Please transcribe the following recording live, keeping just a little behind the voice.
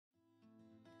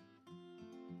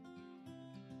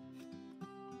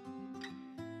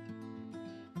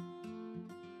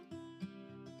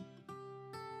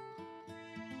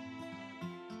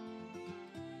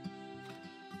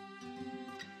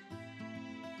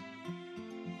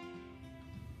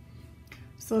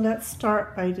So let's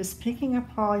start by just picking up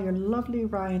all your lovely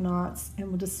rye knots, and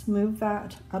we'll just move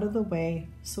that out of the way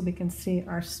so we can see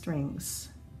our strings.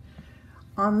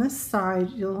 On this side,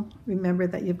 you'll remember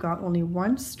that you've got only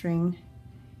one string,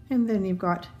 and then you've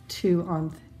got two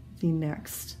on the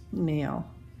next nail.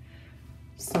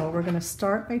 So we're going to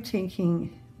start by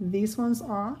taking these ones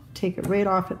off, take it right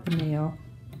off at the nail.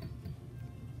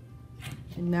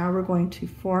 And now we're going to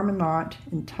form a knot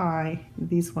and tie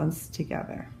these ones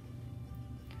together.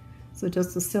 So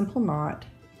just a simple knot.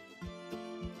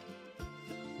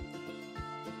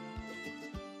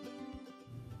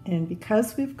 And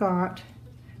because we've got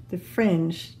the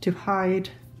fringe to hide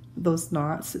those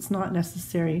knots, it's not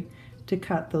necessary to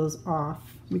cut those off.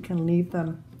 We can leave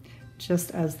them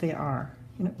just as they are,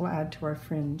 and it will add to our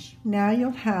fringe. Now you'll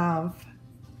have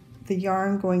the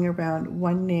yarn going around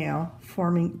one nail,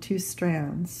 forming two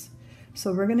strands.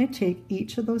 So we're going to take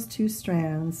each of those two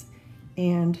strands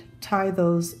and tie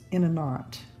those in a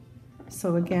knot.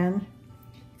 So again,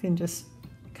 you can just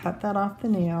cut that off the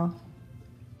nail.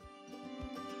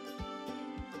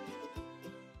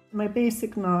 My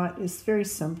basic knot is very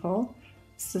simple.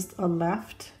 It's just a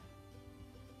left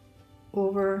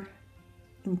over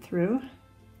and through,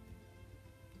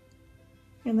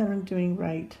 and then I'm doing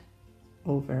right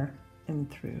over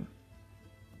and through.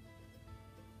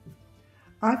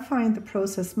 I find the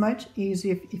process much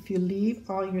easier if you leave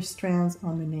all your strands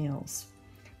on the nails.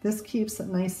 This keeps it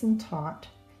nice and taut.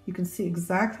 You can see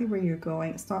exactly where you're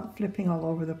going. It's not flipping all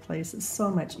over the place. It's so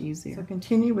much easier. So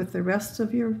continue with the rest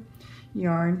of your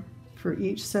yarn for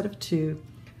each set of two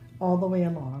all the way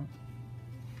along.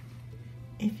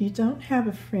 If you don't have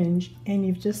a fringe and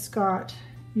you've just got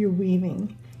your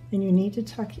weaving and you need to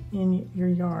tuck in your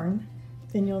yarn,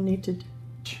 then you'll need to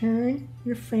turn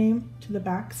your frame to the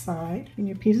back side, and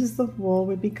your pieces of wool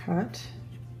would be cut.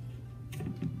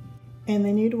 And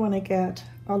then you'd want to get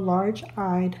a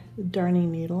large-eyed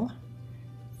darning needle,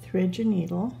 thread your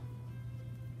needle,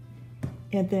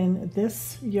 and then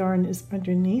this yarn is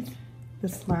underneath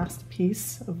this last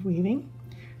piece of weaving.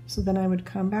 So then I would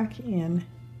come back in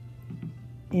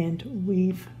and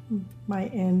weave my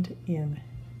end in.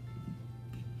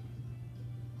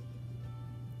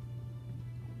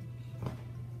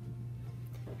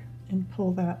 And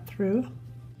pull that through.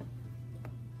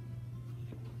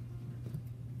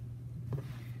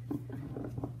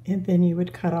 And then you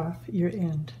would cut off your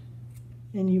end.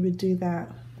 And you would do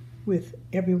that with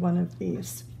every one of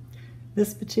these.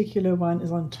 This particular one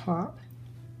is on top.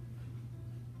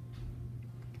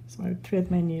 So I would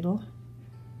thread my needle,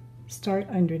 start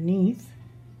underneath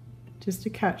just to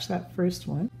catch that first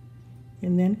one,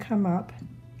 and then come up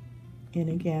and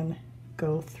again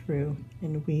go through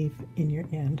and weave in your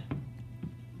end.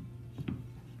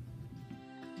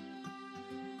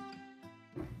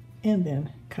 And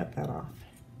then cut that off.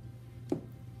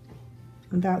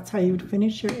 And that's how you would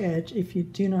finish your edge if you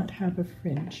do not have a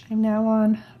fringe. I'm now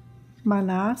on my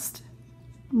last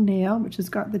nail, which has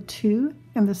got the two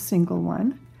and the single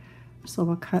one. So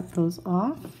we'll cut those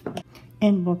off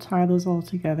and we'll tie those all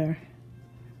together.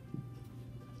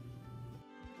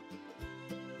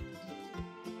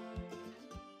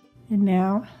 And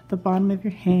now the bottom of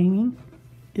your hanging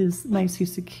is nicely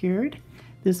secured.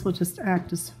 This will just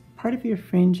act as part of your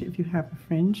fringe if you have a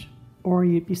fringe, or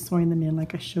you'd be sewing them in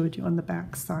like I showed you on the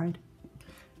back side.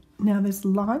 Now there's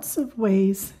lots of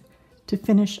ways to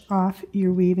finish off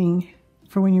your weaving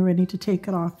for when you're ready to take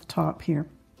it off the top here.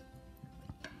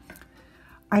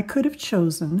 I could have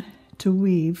chosen to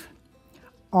weave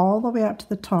all the way up to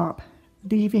the top,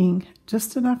 leaving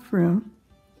just enough room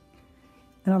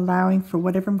and allowing for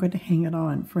whatever I'm going to hang it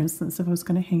on. For instance, if I was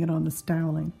going to hang it on this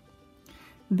doweling.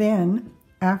 Then,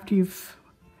 after you've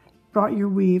brought your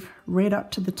weave right up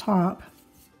to the top,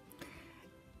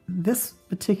 this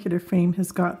particular frame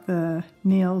has got the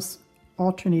nails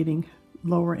alternating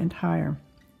lower and higher.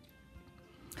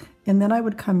 And then I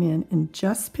would come in and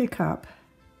just pick up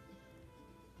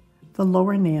the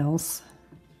lower nails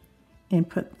and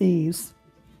put these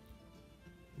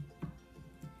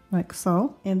like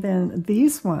so. And then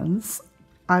these ones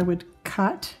I would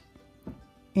cut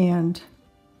and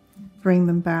bring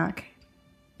them back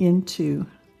into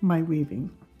my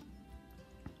weaving.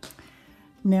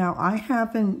 Now I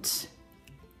haven't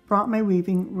brought my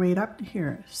weaving right up to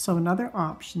here, so another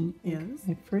option is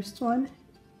the first one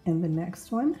and the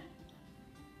next one,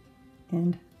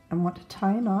 and I want to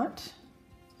tie a knot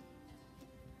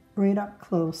right up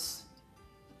close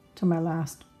to my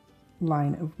last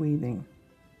line of weaving.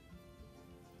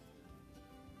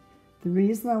 The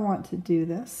reason I want to do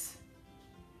this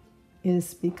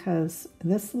is because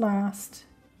this last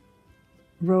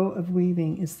row of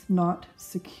weaving is not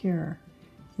secure,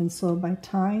 And so by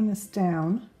tying this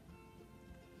down,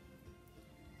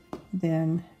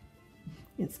 then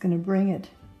it's going to bring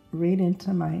it right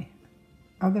into my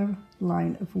other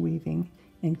line of weaving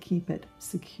and keep it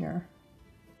secure.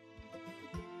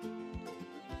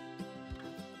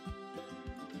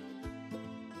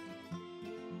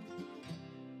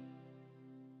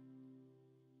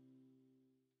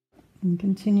 And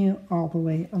continue all the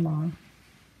way along.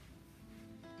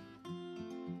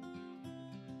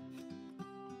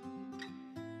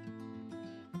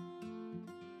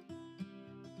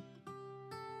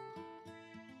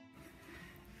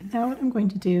 Now what I'm going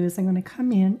to do is I'm going to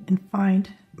come in and find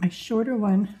my shorter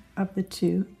one of the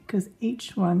two, because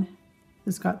each one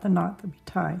has got the knot that we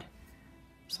tied.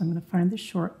 So I'm going to find the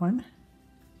short one.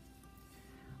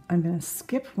 I'm going to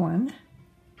skip one,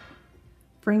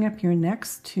 bring up your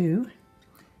next two,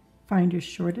 find your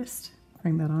shortest,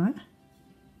 bring that on,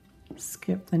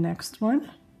 skip the next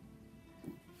one,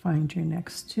 find your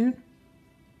next two,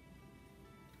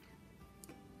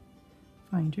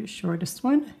 find your shortest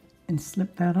one, and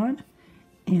slip that on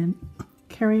and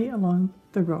carry along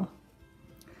the row.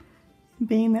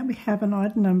 Being that we have an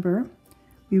odd number,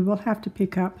 we will have to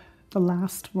pick up the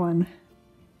last one.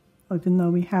 Even though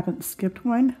we haven't skipped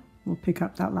one, we'll pick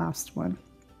up that last one.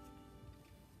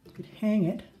 You could hang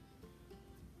it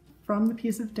from the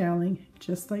piece of doweling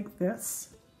just like this,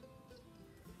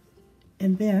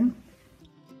 and then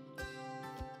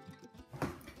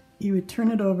you would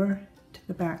turn it over to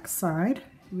the back side.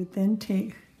 You would then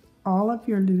take all of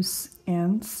your loose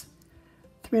ends,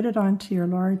 thread it onto your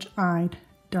large-eyed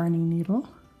darning needle,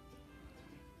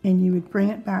 and you would bring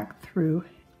it back through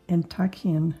and tuck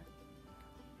in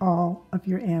all of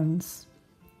your ends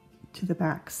to the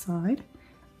back side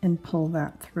and pull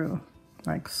that through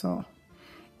like so.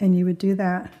 And you would do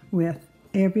that with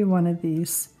every one of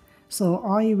these. So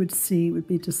all you would see would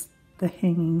be just the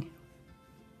hanging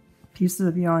pieces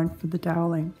of yarn for the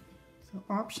doweling. So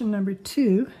option number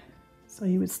 2, so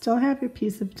you would still have your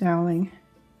piece of doweling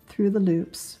through the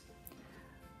loops.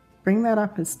 Bring that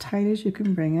up as tight as you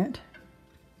can bring it.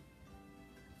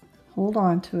 Hold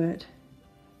on to it,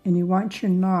 and you want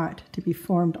your knot to be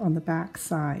formed on the back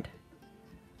side.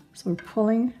 So we're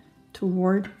pulling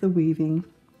toward the weaving,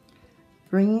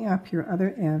 bringing up your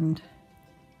other end,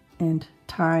 and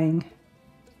tying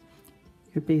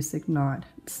your basic knot.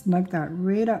 Snug that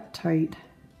right up tight,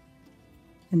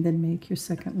 and then make your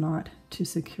second knot to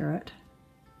secure it.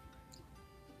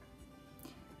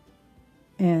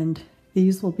 And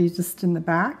these will be just in the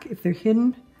back. If they're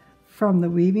hidden from the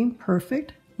weaving,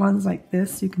 perfect. Ones like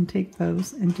this, you can take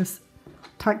those and just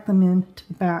tuck them in to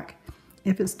the back.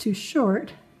 If it's too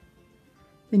short,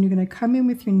 then you're going to come in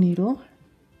with your needle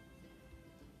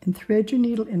and thread your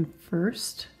needle in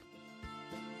first,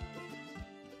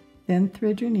 then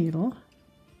thread your needle,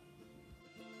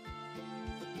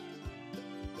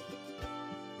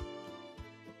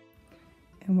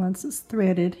 and once it's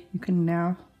threaded, you can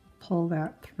now pull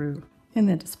that through, and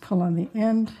then just pull on the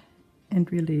end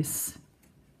and release.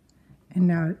 And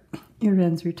now your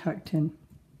ends are tucked in.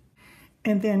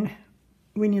 And then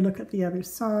when you look at the other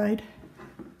side,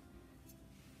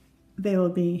 they will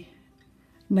be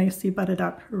nicely butted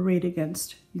up right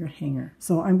against your hanger.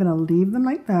 So I'm going to leave them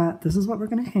like that. This is what we're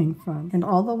going to hang from. And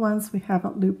all the ones we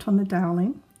haven't looped on the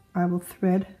doweling, I will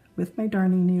thread with my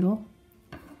darning needle,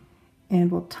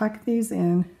 and we'll tuck these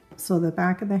in so the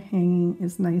back of the hanging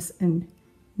is nice and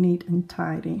neat and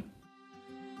tidy.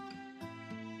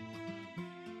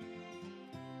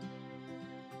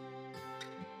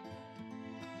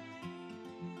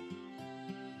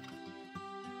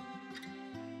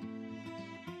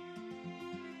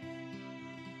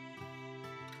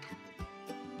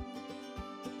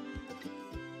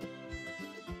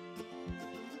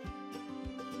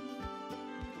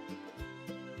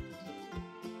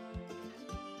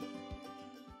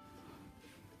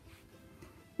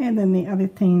 And then the other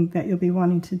thing that you'll be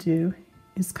wanting to do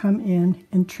is come in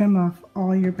and trim off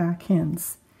all your back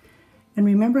ends. And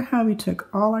remember how we took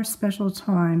all our special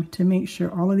time to make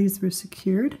sure all of these were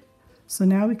secured? So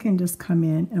now we can just come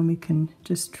in and we can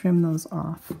just trim those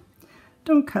off.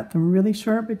 Don't cut them really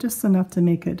short, but just enough to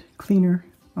make it cleaner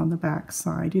on the back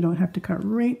side. You don't have to cut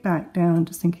right back down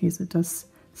just in case it does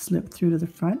slip through to the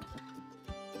front.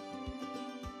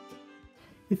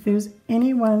 If there's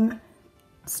any one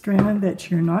strand that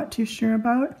you're not too sure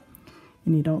about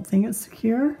and you don't think it's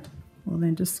secure, well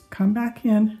then just come back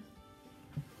in .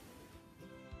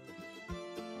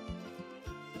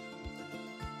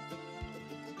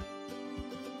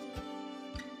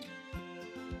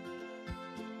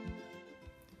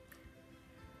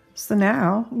 So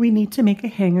now we need to make a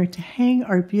hanger to hang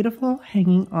our beautiful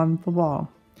hanging on the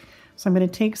wall. So I'm going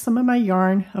to take some of my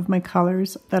yarn of my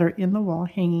colors that are in the wall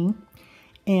hanging,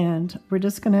 and we're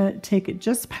just going to take it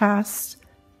just past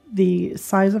the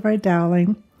size of our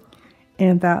doweling,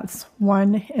 and that's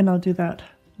one, and I'll do that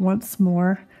once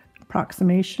more,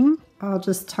 approximation. I'll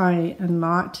just tie a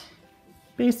knot,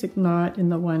 basic knot in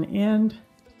the one end.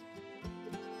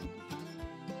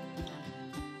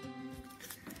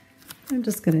 I'm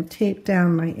just going to tape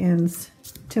down my ends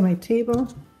to my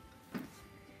table,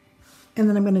 and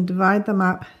then I'm going to divide them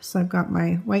up. So I've got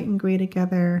my white and gray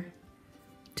together,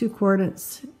 2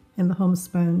 coordinates in the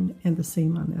homespun, and the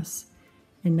same on this.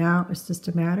 And now it's just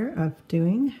a matter of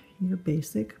doing your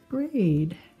basic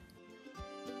braid.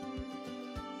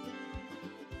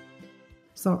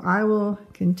 So I will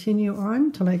continue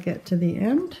on till I get to the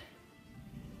end.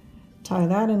 Tie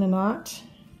that in a knot.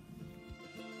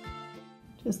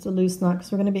 Just a loose knot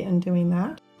because we're going to be undoing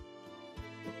that.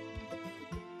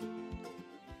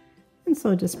 And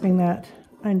so just bring that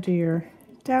under your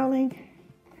doweling,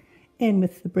 and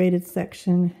with the braided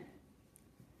section,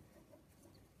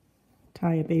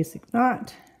 tie a basic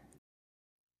knot.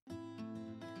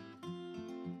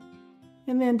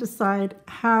 And then decide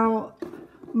how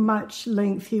much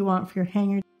length you want for your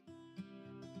hanger.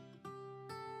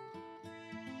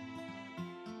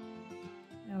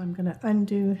 Now I'm going to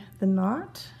undo the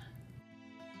knot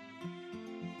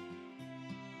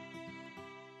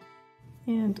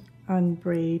and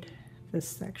unbraid this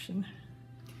section.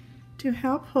 To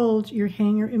help hold your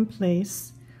hanger in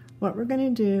place, what we're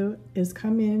going to do is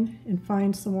come in and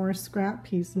find some more scrap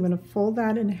piece. I'm going to fold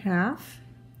that in half,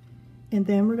 and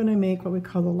then we're going to make what we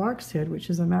call the lark's head, which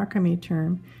is a macrame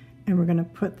term, and we're going to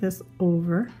put this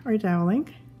over our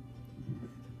doweling.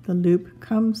 The loop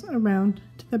comes around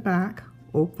to the back,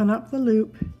 open up the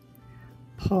loop,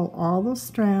 pull all those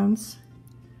strands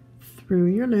through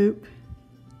your loop,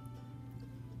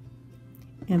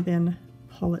 and then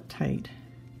pull it tight.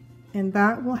 And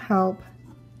that will help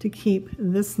to keep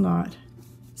this knot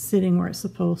sitting where it's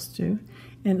supposed to.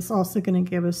 And it's also going to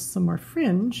give us some more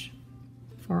fringe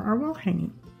for our wall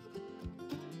hanging.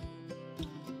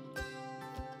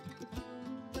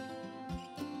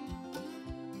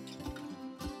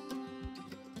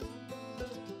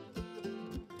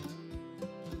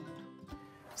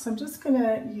 So I'm just going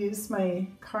to use my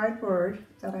cardboard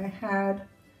that I had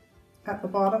at the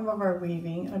bottom of our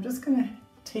weaving. I'm just going to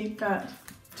tape that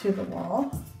to the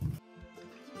wall.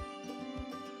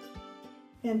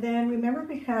 And then remember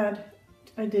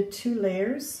I did 2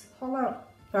 layers. Pull out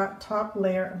that top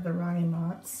layer of the Ryan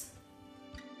knots.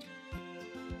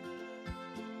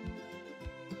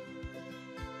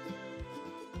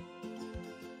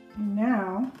 And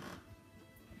now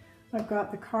I've got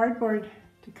the cardboard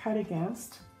to cut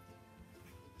against.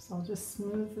 So I'll just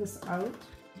smooth this out.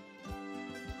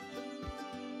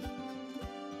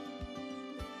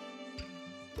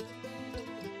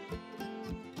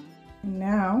 And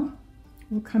now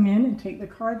we'll come in and take the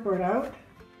cardboard out.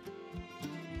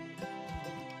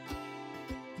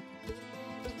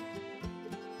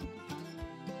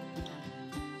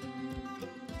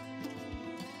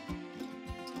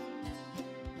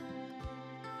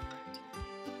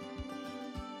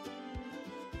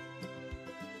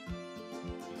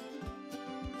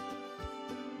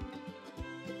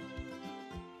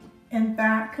 And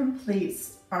that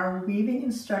completes our weaving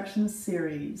instructions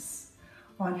series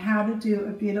on how to do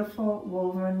a beautiful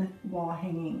woven wall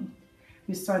hanging.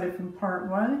 We started from part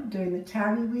 1 doing the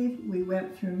tabby weave. We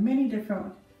went through many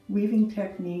different weaving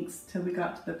techniques till we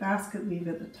got to the basket weave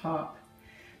at the top.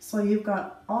 So you've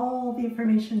got all the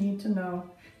information you need to know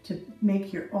to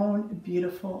make your own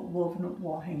beautiful woven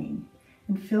wall hanging.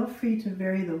 And feel free to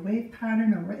vary the wave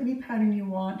pattern or any pattern you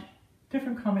want,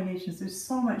 different combinations. There's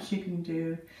so much you can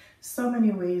do, so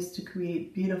many ways to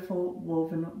create beautiful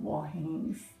woven wall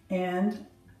hangings. And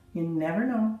you never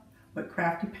know what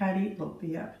Crafty Patty will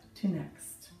be up to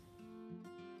next.